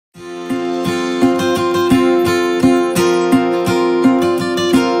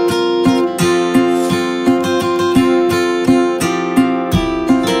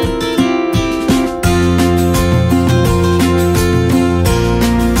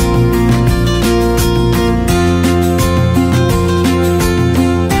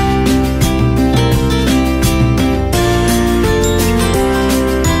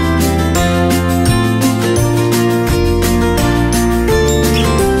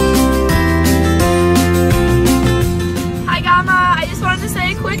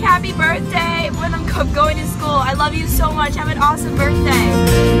much. Have an awesome birthday.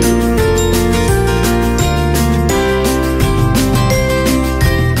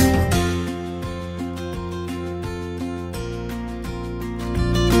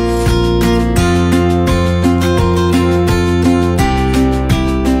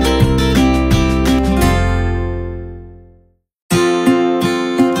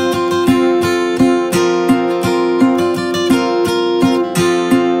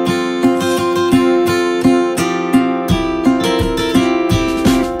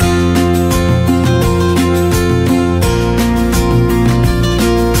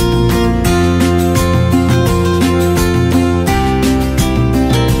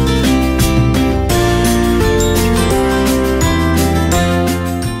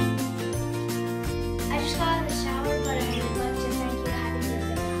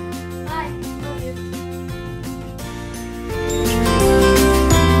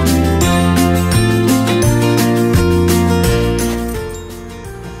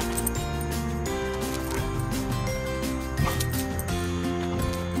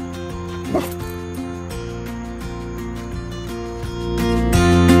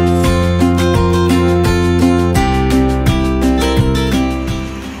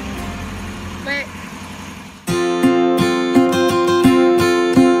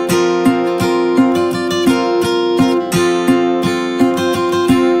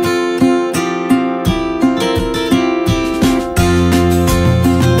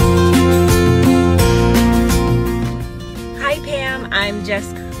 I'm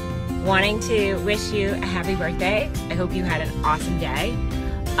just wanting to wish you a happy birthday. I hope you had an awesome day.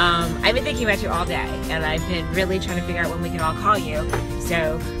 I've been thinking about you all day, and I've been really trying to figure out when we can all call you.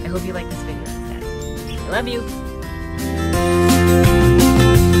 So I hope you like this video instead. I love you.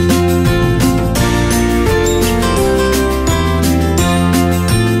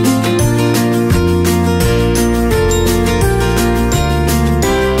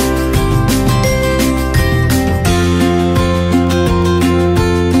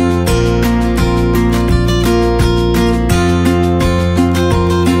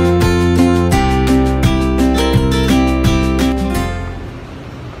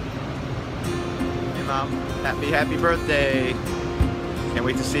 Happy birthday. Can't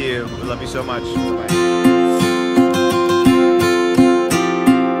wait to see you. We love you so much. Bye-bye.